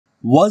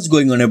What's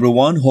going on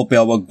everyone? Hope you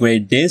have a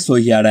great day. So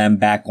here I am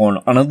back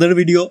on another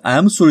video. I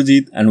am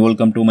Surojit and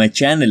welcome to my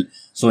channel.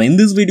 So in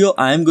this video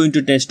I am going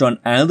to test on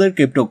another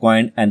crypto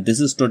coin, and this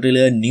is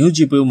totally a new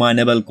GPU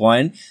mineable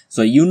coin.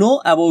 So you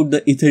know about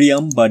the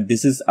Ethereum, but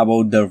this is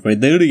about the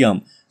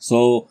Retherium.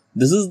 So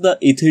this is the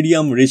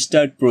Ethereum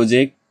Restart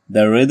Project.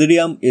 The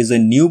Retherium is a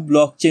new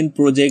blockchain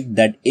project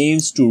that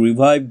aims to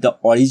revive the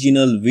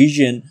original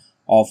vision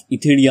of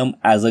Ethereum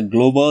as a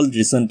global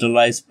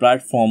decentralized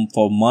platform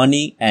for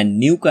money and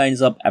new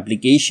kinds of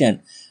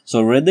application.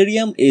 So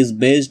Retherium is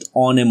based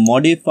on a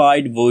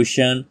modified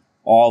version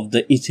of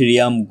the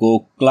Ethereum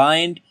Go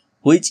client,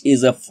 which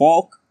is a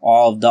fork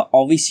of the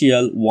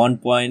official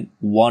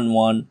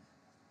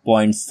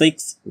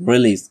 1.11.6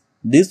 release.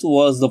 This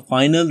was the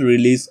final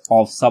release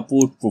of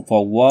support proof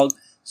of work.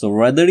 So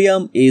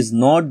Retherium is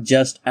not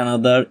just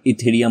another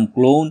Ethereum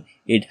clone.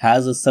 It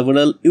has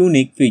several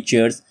unique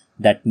features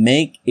that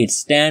make it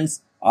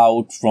stands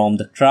out from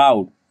the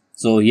crowd.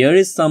 So here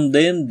is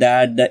something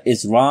that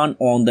is run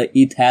on the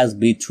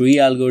ETHAS-B3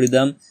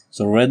 algorithm.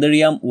 So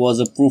Retherium was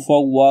a proof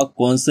of work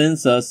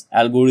consensus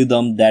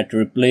algorithm that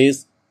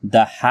replaced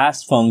the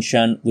hash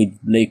function with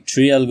Blake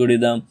tree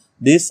algorithm.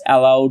 This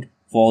allowed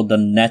for the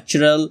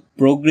natural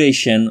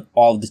progression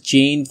of the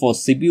chain for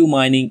CPU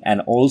mining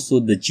and also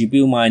the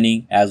GPU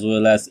mining, as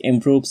well as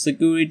improved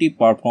security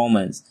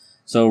performance.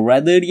 So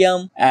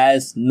Retherium,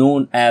 as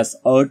known as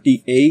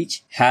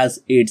RTH,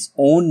 has its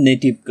own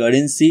native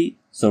currency.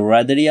 So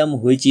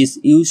Retherium, which is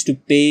used to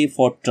pay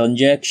for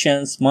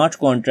transactions, smart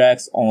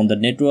contracts on the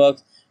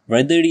network.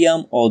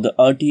 Retherium or the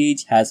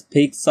RTH has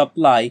fixed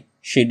supply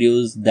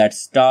schedules that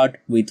start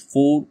with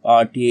 4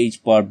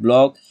 RTH per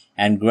block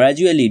and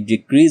gradually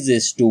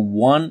decreases to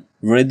 1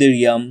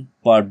 Retherium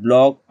per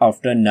block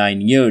after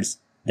 9 years.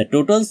 The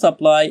total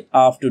supply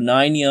after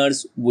 9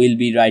 years will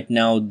be right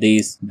now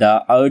this: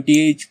 the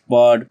RTH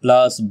per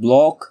plus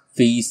block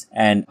fees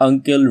and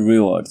uncle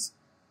rewards.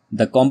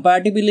 The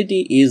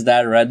compatibility is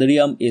that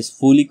Retherium is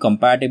fully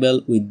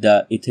compatible with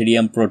the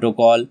Ethereum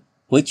protocol,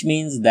 which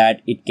means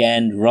that it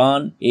can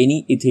run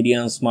any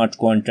Ethereum smart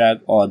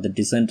contract or the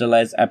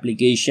decentralized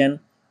application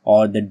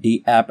or the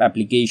DApp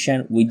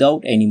application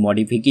without any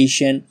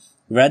modification.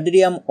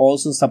 Retherium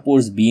also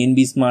supports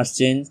BNB smart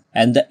chains,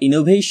 and the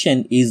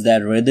innovation is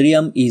that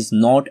Retherium is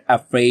not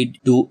afraid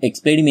to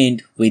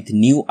experiment with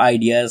new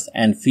ideas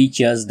and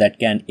features that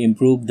can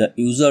improve the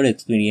user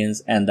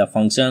experience and the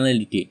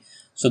functionality.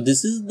 So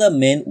this is the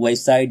main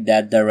website,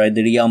 that the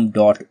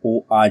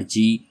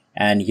retherium.org,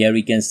 and here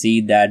we can see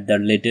that the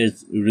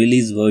latest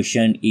release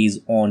version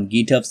is on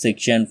GitHub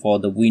section for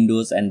the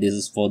Windows, and this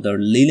is for the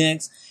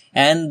Linux,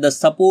 and the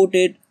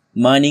supported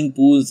mining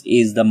pools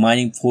is the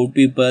mining for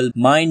people,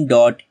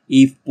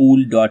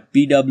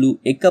 mine.ifpool.pw,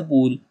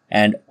 Ecapool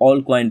and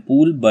Allcoin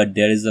pool, but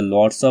there is a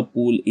lots of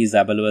pool is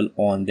available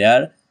on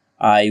there.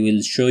 I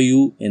will show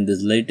you in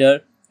this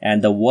later.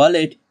 And the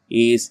wallet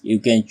is, you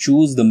can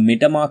choose the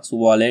MetaMask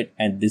wallet,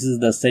 and this is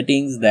the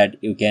settings that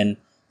you can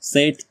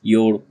set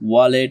your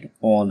wallet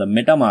on the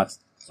MetaMask.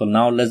 So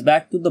now let's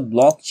back to the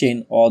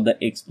blockchain or the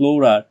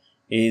explorer.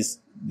 This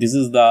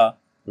is the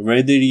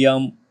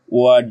Retherium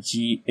org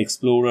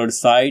explorer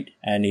site,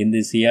 and in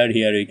this here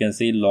you can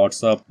see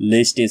lots of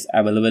list is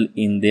available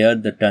in there,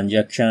 the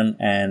transaction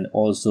and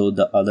also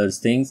the other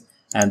things.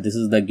 And this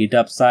is the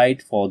GitHub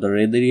site for the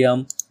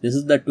Retherium. This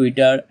is the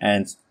Twitter,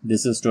 and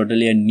this is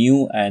totally a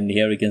new, and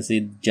here you can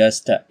see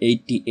just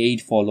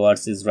 88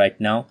 followers is right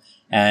now.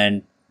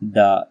 And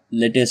the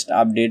latest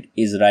update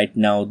is right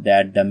now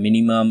that the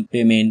minimum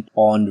payment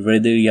on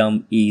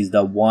Retherium is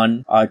the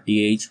 1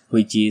 RTH,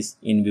 which is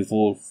in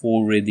before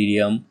 4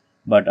 Retherium,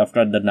 but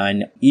after the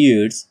 9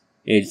 years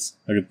it's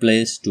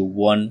replaced to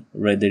 1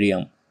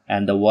 Retherium.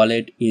 And the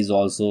wallet is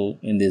also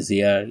in this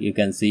here. You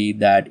can see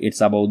that it's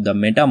about the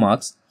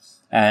MetaMask,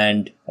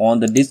 and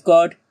on the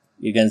Discord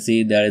you can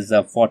see there is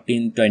a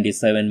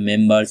 1427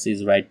 members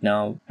is right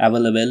now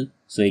available,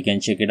 so you can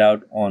check it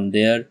out on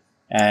there.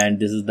 And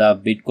this is the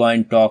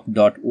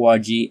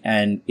bitcointalk.org,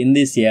 and in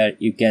this here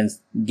you can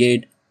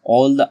get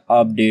all the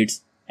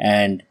updates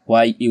and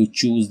why you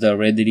choose the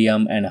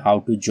Retherium and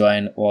how to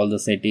join all the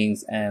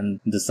settings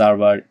and the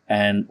server,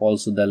 and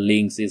also the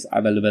links is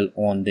available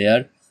on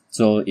there,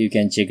 so you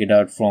can check it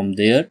out from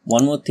there.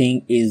 One more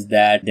thing is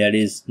that there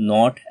is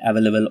not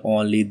available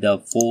only the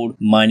 4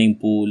 mining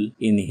pool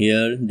in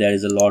here. There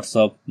is a lots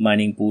of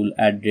mining pool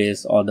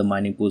address or the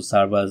mining pool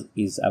servers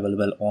is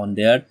available on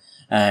there,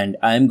 and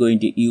I am going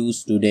to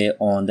use today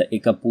on the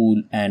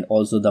Ecapool and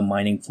also the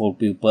mining for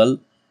people.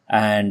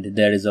 And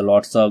there is a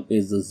lots of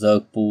is the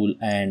Zerg pool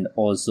and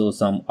also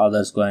some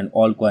others coin,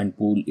 Allcoin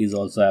pool is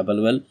also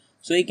available,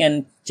 so you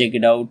can check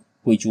it out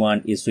which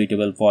one is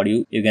suitable for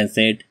you. You can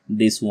set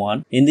this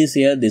one. In this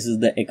here, this is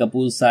the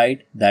Ecapool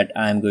site that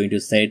I am going to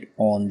set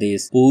on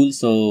this pool,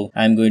 so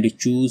I am going to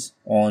choose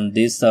on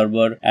this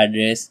server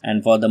address.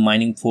 And for the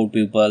mining for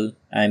people,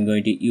 I am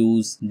going to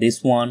use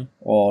this one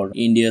or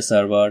India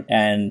server,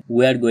 and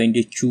we are going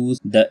to choose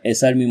the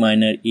SRM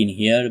miner in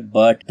here.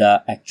 But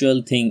the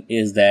actual thing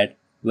is that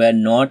we are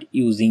not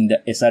using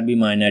the SRB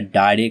miner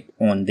direct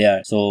on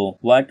there. So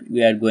what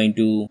we are going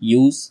to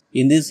use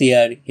in this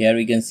here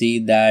we can see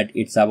that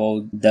it's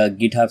about the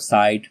GitHub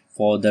site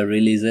for the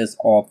releases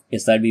of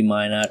SRB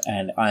miner,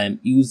 and I am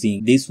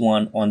using this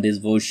one on this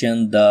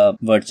version, the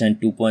version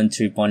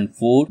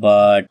 2.3.4.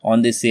 but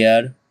on this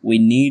here we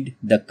need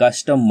the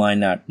custom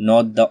miner,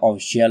 not the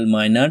official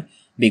miner,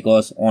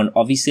 because on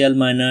official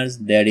miners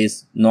there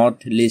is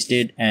not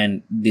listed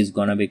and this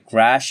gonna be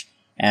crash,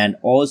 and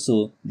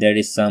also there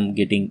is some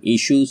getting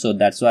issue. So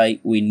that's why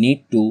we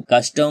need to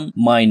custom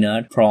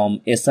miner from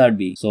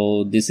SRB.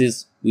 So this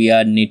is we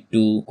are need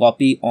to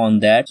copy on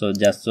that. So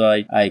that's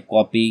why I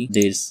copy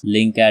this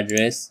link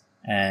address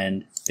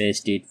and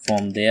paste it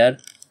from there.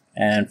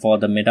 And for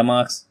the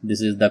MetaMask,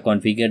 this is the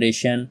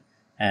configuration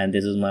and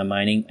this is my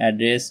mining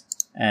address.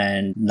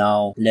 And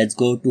now let's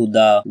go to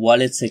the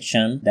wallet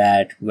section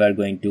that we are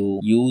going to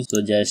use.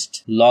 So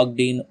just logged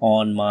in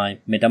on my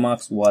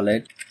MetaMask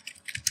wallet.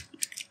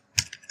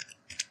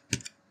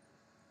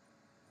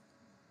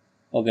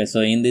 Okay,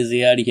 so in this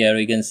here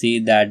we can see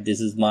that this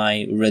is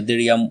my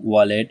Retherium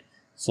wallet.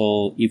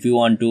 So if you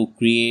want to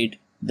create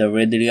the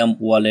Retherium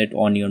wallet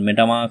on your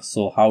MetaMask,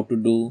 so how to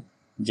do?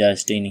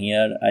 Just in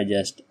here I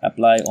just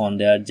apply on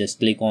there, just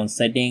click on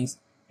settings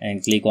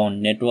and click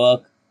on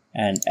network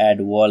and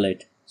add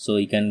wallet. So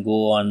you can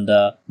go on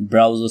the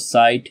browser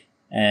site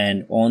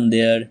and on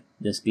there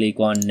just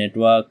click on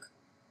network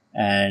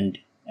and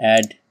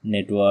add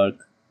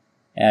network,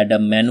 add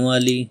them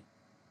manually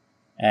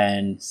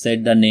and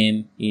set the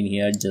name in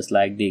here just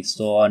like this.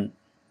 So on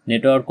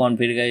network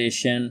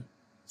configuration,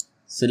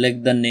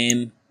 select the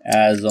name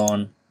as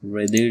on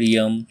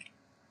Retherium,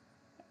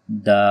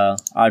 the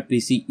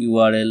RPC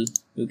URL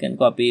you can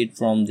copy it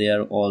from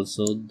there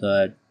also,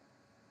 that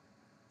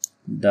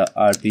the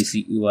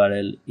RPC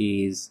URL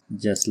is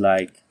just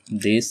like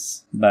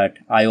this, but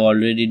I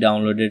already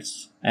downloaded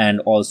and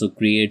also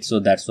create, so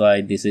that's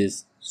why this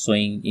is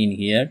showing in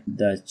here.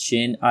 The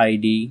chain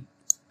ID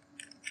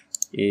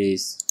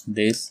is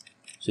this,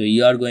 so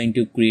you are going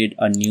to create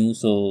a new,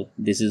 so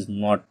this is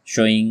not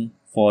showing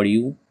for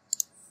you,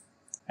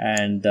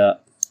 and the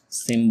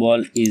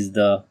symbol is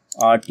the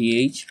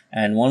RTH.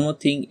 And one more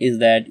thing is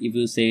that if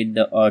you say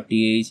the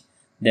RTH,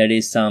 there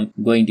is some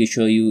going to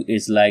show you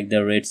it's like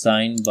the red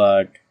sign,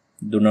 but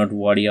do not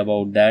worry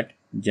about that.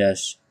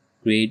 Just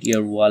create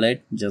your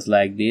wallet just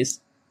like this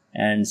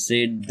and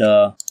set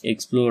the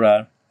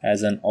Explorer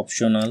as an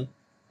optional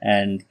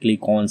and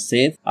click on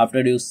save.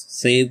 After you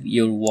save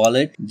your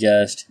wallet,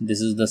 just this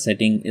is the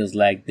setting is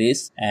like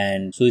this,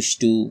 and switch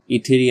to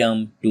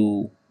Ethereum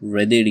to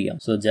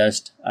Retherium. So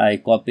just I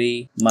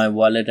copy my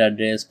wallet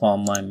address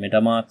from my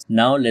MetaMask.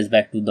 Now let's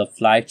back to the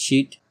flight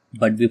sheet,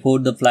 but before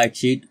the flight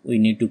sheet we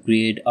need to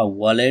create a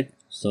wallet.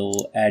 So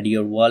add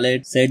your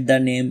wallet, set the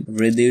name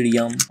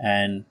Retherium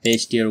and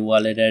paste your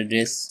wallet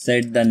address,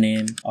 set the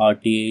name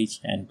RTH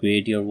and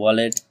create your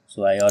wallet.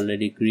 So I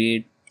already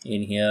create.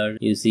 In here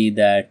you see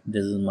that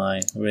this is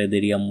my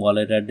Retherium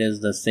wallet address,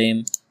 the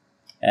same.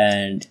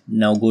 And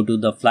now go to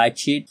the flight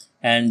sheet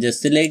and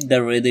just select the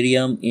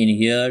Retherium in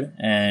here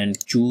and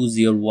choose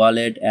your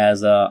wallet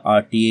as a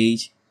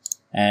RTH,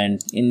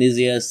 and in this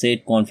here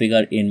set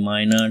configure in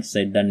miner,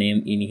 set the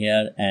name in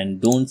here and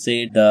don't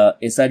set the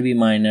SRB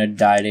miner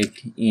direct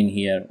in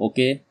here.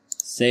 Okay,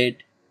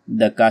 set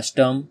the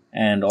custom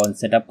and on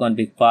setup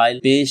config file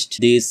paste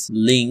this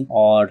link,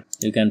 or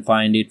you can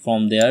find it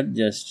from there,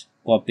 just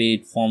copy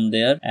it from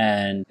there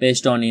and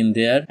paste on in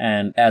there,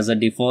 and as a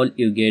default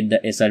you get the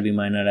SRB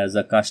miner as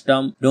a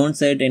custom. Don't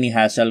set any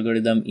hash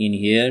algorithm in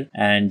here,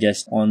 and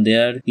just on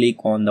there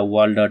click on the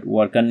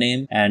world.worker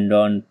name, and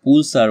on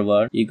pool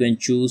server you can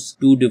choose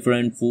two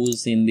different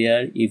pools in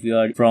there. If you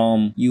are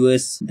from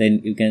US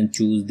then you can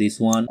choose this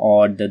one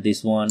or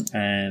this one,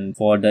 and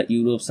for the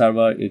Europe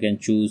server you can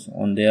choose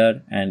on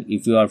there, and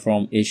if you are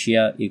from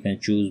Asia you can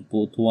choose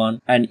both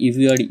one. And if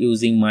you are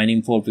using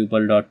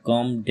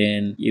mining4people.com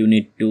then you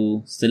need to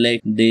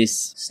select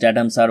this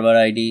stratum server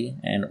ID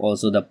and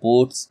also the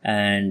ports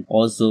and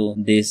also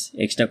this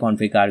extra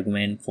config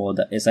argument for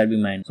the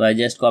SRB mine. So I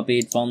just copy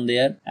it from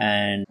there,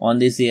 and on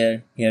this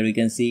here we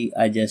can see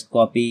I just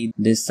copy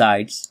these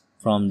sites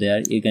from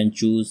there. You can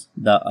choose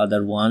the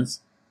other ones,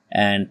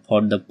 and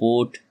for the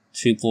port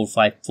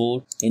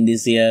 3454 in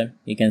this here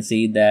you can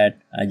see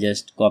that I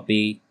just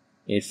copy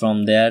it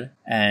from there,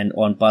 and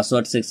on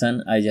password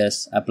section I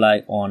just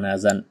apply on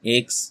as an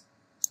X,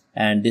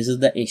 and this is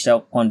the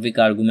extra config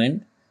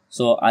argument.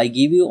 So I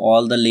give you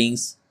all the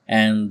links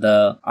and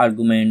the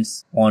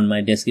arguments on my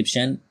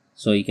description,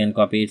 so you can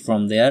copy it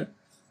from there.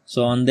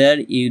 So on there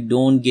you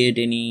don't get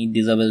any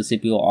disable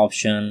CPU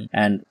option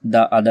and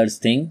the others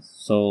thing,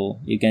 so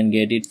you can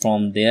get it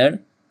from there.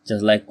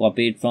 Just like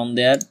copy it from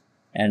there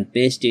and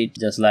paste it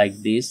just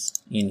like this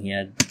in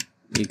here.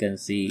 You can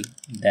see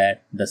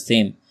that the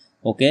same.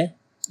 Okay,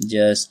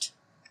 just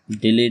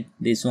delete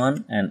this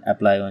one and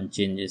apply on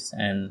changes,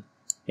 and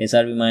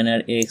SRB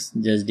miner X,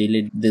 just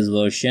delete this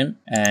version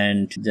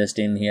and just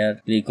in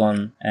here click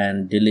on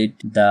and delete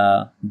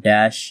the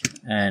dash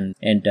and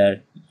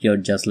enter here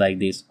just like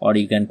this, or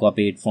you can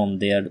copy it from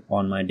there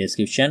on my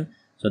description.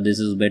 So this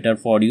is better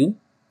for you.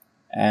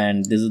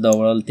 And this is the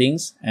overall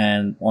things.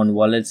 And on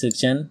wallet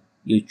section,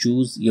 you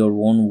choose your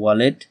own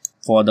wallet.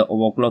 For the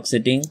overclock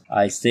setting,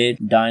 I set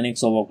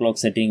Dynex overclock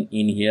setting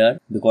in here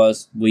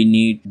because we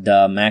need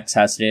the max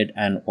hash rate,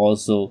 and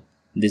also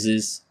this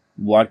is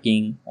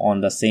working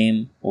on the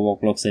same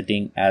overclock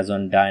setting as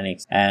on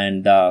Dynex.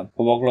 And the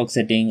overclock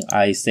setting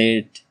I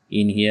set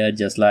in here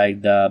just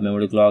like the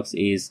memory clocks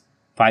is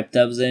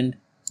 5000,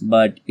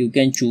 but you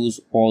can choose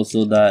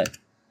also the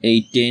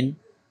 810,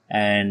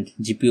 and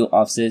GPU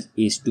offset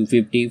is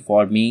 250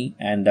 for me,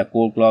 and the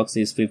core clocks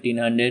is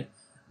 1500,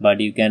 but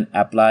you can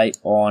apply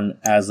on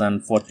as on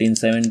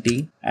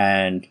 1470,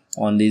 and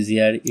on this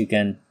here you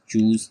can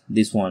choose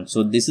this one.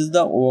 So this is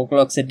the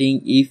overclock setting.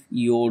 If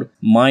your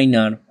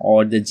miner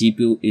or the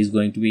GPU is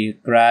going to be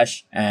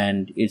crash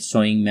and it's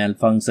showing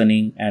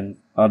malfunctioning and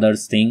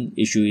others thing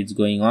issue is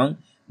going on,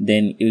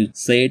 then you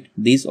set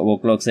this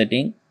overclock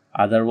setting.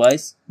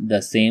 Otherwise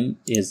the same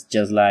is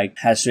just like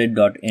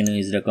Hashrate.no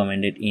is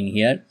recommended in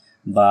here.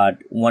 But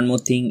one more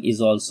thing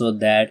is also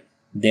that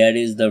there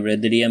is the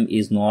Retherium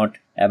is not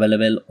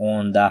available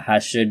on the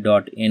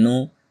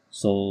Hashrate.no,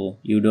 so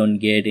you don't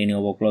get any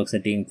overclock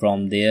setting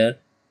from there.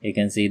 You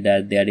can see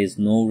that there is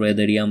no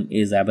Retherium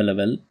is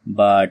available,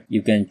 but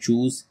you can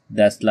choose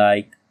that's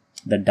like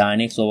the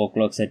Dynex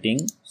overclock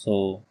setting.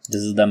 So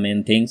this is the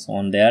main things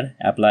on there.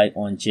 Apply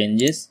on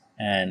changes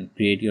and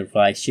create your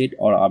fly sheet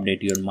or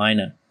update your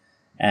miner.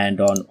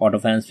 And on auto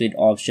fan speed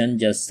option,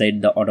 just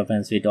set the auto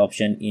fan speed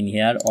option in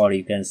here, or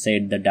you can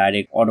set the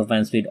direct auto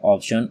fan speed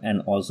option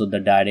and also the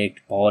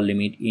direct power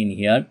limit in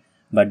here.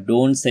 But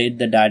don't set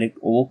the direct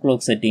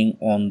overclock setting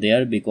on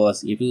there,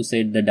 because if you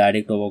set the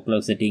direct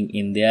overclock setting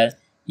in there,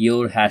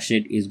 your hash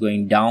rate is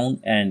going down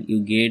and you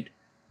get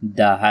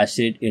the hash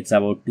rate, it's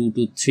about 2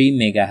 to 3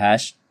 mega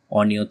hash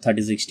on your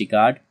 3060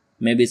 card,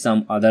 maybe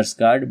some others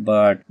card.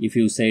 But if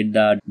you set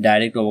the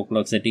direct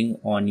overclock setting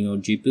on your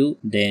GPU,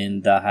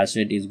 then the hash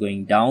rate is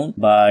going down.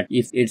 But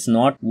if it's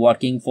not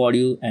working for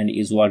you and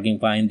is working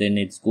fine, then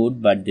it's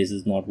good, but this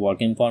is not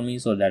working for me,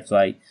 so that's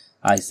why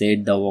I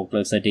set the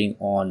overclock setting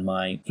on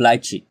my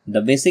flight sheet.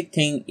 The basic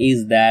thing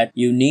is that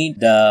you need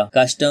the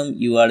custom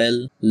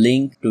URL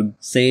link to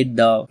set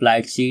the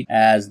flight sheet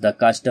as the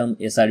custom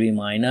SRB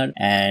miner,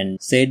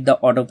 and set the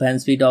auto fan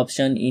speed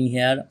option in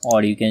here,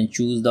 or you can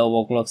choose the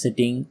overclock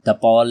setting, the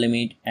power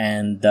limit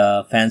and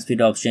the fan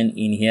speed option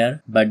in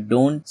here, but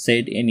don't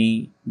set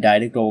any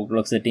direct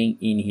overclock setting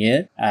in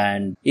here.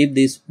 And if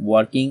this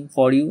working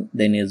for you,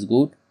 then it's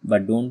good,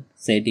 but don't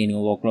set any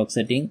overclock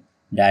setting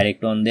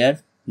direct on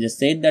there. Just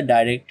set the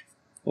direct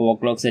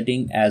overclock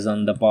setting as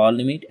on the power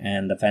limit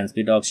and the fan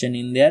speed option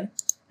in there.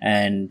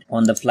 And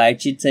on the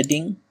flight sheet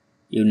setting,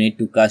 you need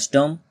to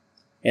custom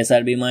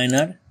SRB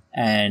miner,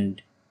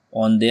 and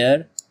on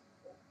there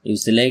you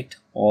select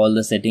all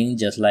the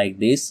settings just like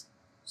this,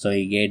 so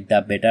you get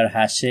the better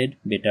hash rate,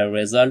 better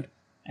result,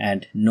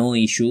 and no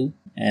issue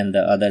and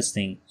the others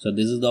thing. So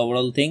this is the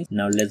overall thing.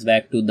 Now let's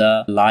back to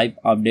the live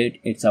update.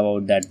 It's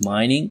about that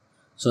mining.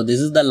 So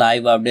this is the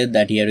live update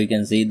that here you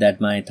can see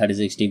that my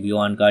 3060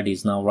 V1 card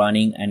is now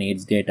running, and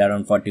it's get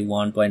around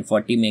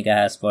 41.40 mega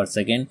hash per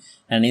second,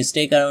 and it's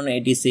take around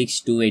 86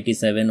 to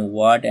 87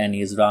 watt, and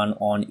is run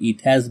on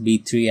Ethas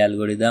B3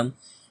 algorithm,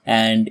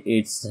 and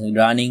it's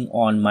running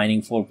on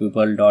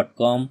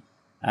mining4people.com,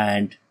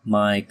 and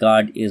my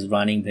card is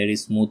running very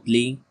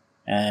smoothly,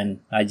 and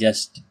I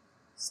just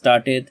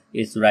started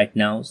it right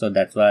now, so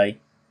that's why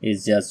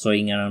it's just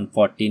showing around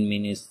 14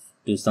 minutes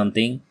to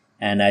something.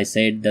 And I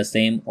set the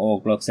same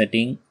overclock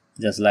setting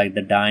just like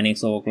the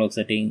Dynex overclock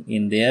setting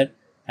in there,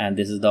 and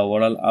this is the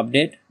overall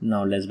update.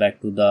 Now let's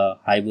back to the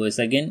HiveOS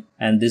again,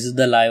 and this is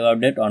the live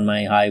update on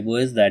my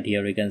HiveOS. That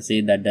here you can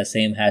see that the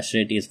same hash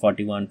rate is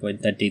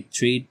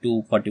 41.33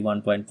 to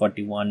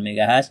 41.41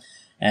 mega hash,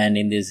 and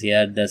in this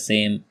here the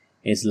same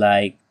is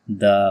like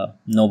the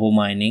Novo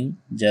mining,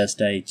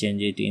 just I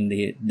change it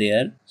in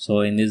there.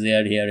 So in this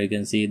here you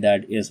can see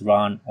that is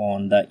run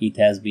on the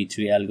Ethas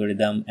B3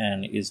 algorithm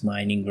and is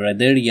mining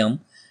Retherium,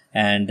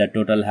 and the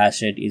total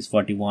hash rate is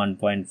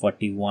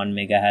 41.41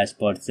 mega hash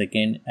per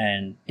second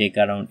and take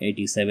around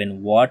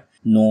 87 watt.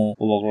 No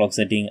overclock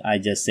setting I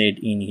just set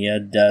in here,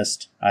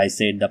 just I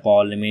set the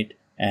power limit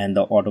and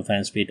the auto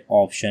fan speed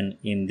option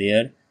in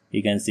there.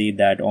 You can see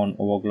that on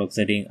overclock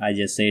setting I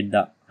just set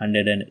the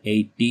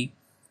 180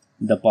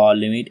 the power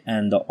limit,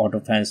 and the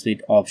auto fan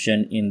speed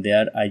option in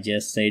there I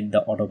just set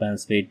the auto fan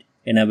speed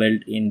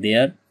enabled in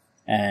there,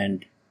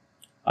 and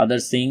other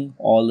thing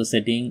all the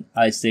setting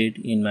I set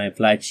in my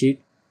flight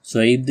sheet. So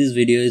if this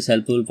video is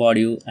helpful for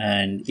you,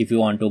 and if you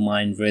want to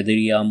mine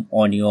Retherium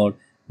on your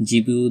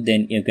GPU,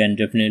 then you can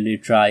definitely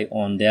try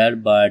on there,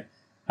 but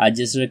I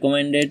just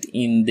recommended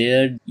in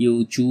there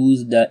you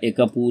choose the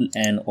Echo pool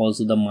and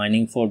also the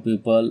mining for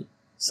people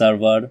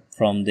server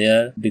from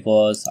there,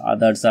 because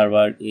other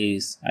server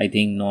is I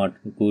think not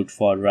good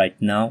for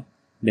right now,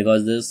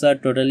 because this is a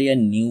totally a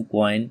new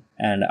coin,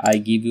 and I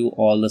give you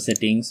all the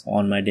settings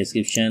on my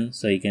description,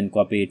 so you can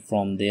copy it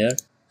from there.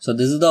 So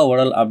this is the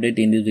overall update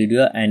in this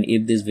video, and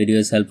if this video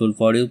is helpful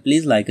for you,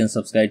 please like and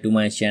subscribe to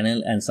my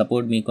channel and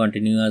support me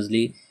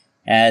continuously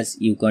as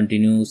you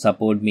continue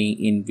support me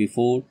in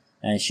before,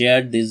 and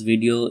share this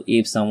video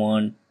if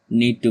someone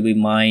need to be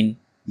mine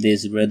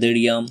this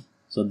Ethereum.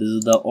 So this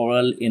is the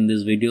overall in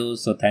this video.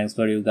 So thanks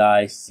for you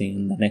guys. See you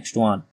in the next one.